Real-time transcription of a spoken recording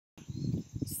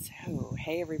So,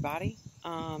 hey everybody.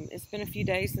 It's been a few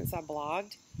days since I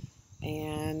blogged,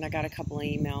 and I got a couple of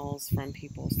emails from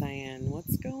people saying,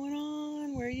 "What's going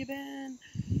on? Where you been?"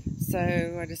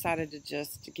 So I decided to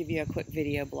just give you a quick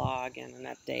video blog and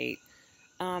an update.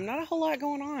 Not a whole lot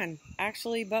going on,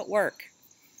 actually, but work.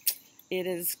 It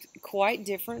is quite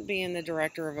different being the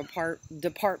director of a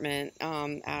department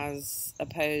as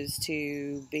opposed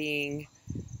to being,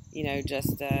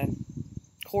 just a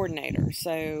coordinator.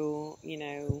 So,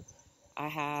 I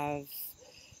have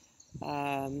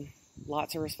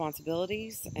lots of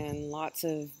responsibilities and lots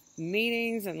of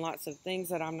meetings and lots of things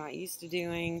that I'm not used to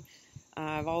doing.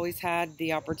 I've always had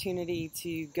the opportunity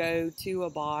to go to a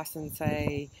boss and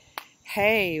say,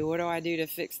 "Hey, what do I do to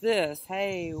fix this?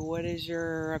 Hey, what is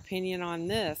your opinion on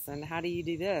this? And how do you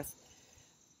do this?"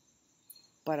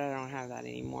 But I don't have that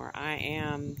anymore. I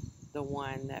am the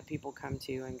one that people come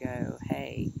to and go,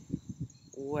 "Hey,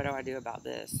 what do I do about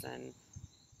this?" And,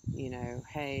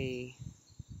 "Hey,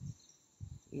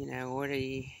 what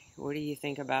do you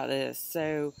think about this?"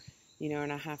 So,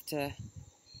 and I have to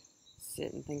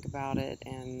sit and think about it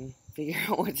and figure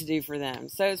out what to do for them.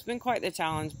 So it's been quite the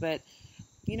challenge, but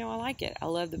I like it. I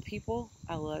love the people.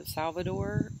 I love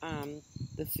Salvador.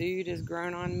 The food has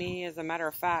grown on me. As a matter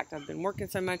of fact, I've been working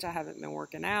so much I haven't been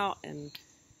working out, and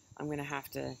I'm going to have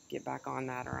to get back on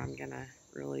that, or I'm going to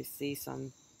really see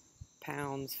some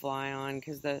pounds fly on,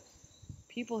 because the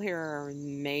people here are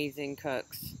amazing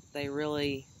cooks. They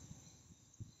really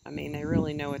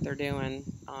know what they're doing.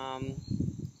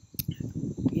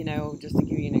 Just to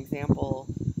give you an example,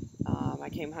 I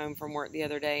came home from work the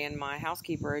other day and my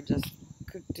housekeeper had just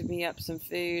cooked me up some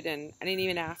food, and I didn't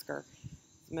even ask her.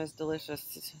 It's the most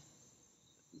delicious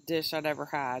dish I'd ever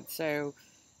had. So,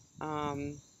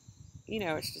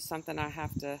 it's just something I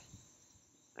have to,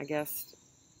 I guess,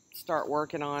 start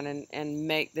working on and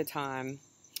make the time.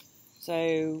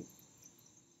 So,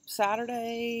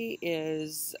 Saturday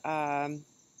is a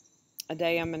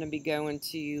day I'm going to be going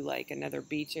to like another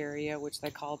beach area, which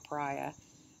they call Praia.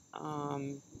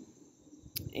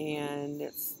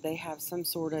 And they have some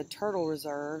sort of turtle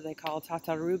reserve they call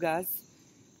Tartarugas.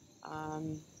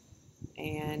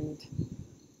 And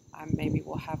maybe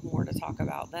we'll have more to talk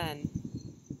about then.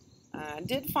 I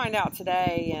did find out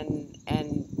today, and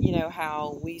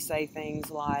how we say things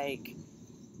like,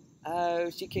 "Oh,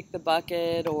 she kicked the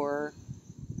bucket," or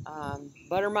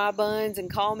 "butter my buns and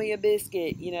call me a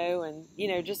biscuit,"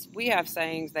 just we have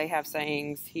sayings, they have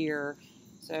sayings here.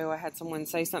 So I had someone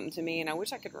say something to me, and I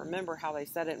wish I could remember how they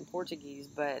said it in Portuguese,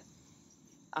 but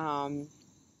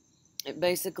it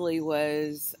basically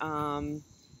was,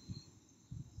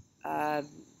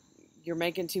 "You're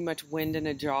making too much wind in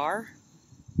a jar,"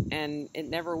 and it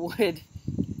never would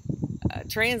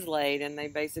translate, and they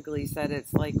basically said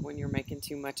it's like when you're making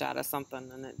too much out of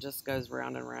something and it just goes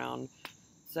round and round.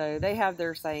 So they have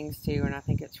their sayings too, and I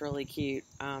think it's really cute.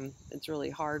 It's really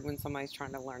hard when somebody's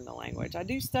trying to learn the language. I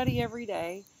do study every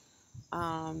day,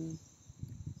 and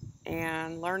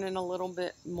learning a little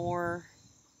bit more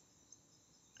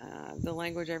the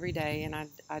language every day, and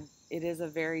it is a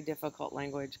very difficult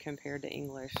language compared to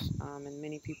English, and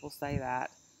many people say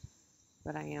that,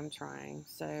 but I am trying.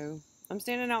 So I'm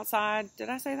standing outside. Did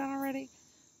I say that already?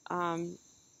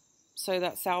 So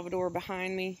that's Salvador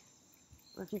behind me,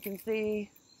 if you can see.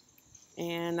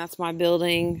 And that's my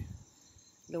building.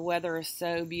 The weather is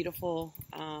so beautiful.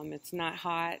 It's not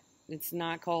hot. It's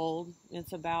not cold.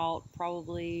 It's about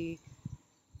probably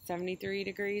 73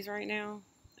 degrees right now.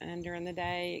 And during the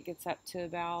day, it gets up to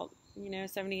about,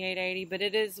 78, 80. But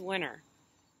it is winter.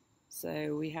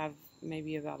 So we have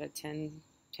maybe about a 10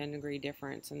 degree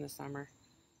difference in the summer.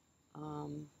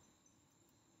 And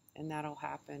that'll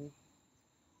happen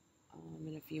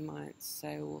in a few months.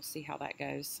 So we'll see how that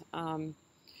goes.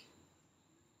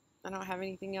 I don't have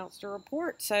anything else to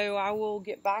report, so I will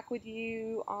get back with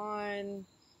you on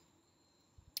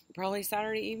probably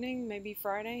Saturday evening, maybe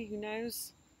Friday, who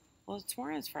knows? Well,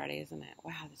 tomorrow's Friday, isn't it?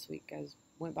 Wow, this week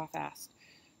went by fast.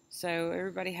 So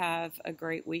everybody have a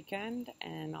great weekend,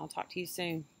 and I'll talk to you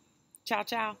soon. Ciao,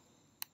 ciao.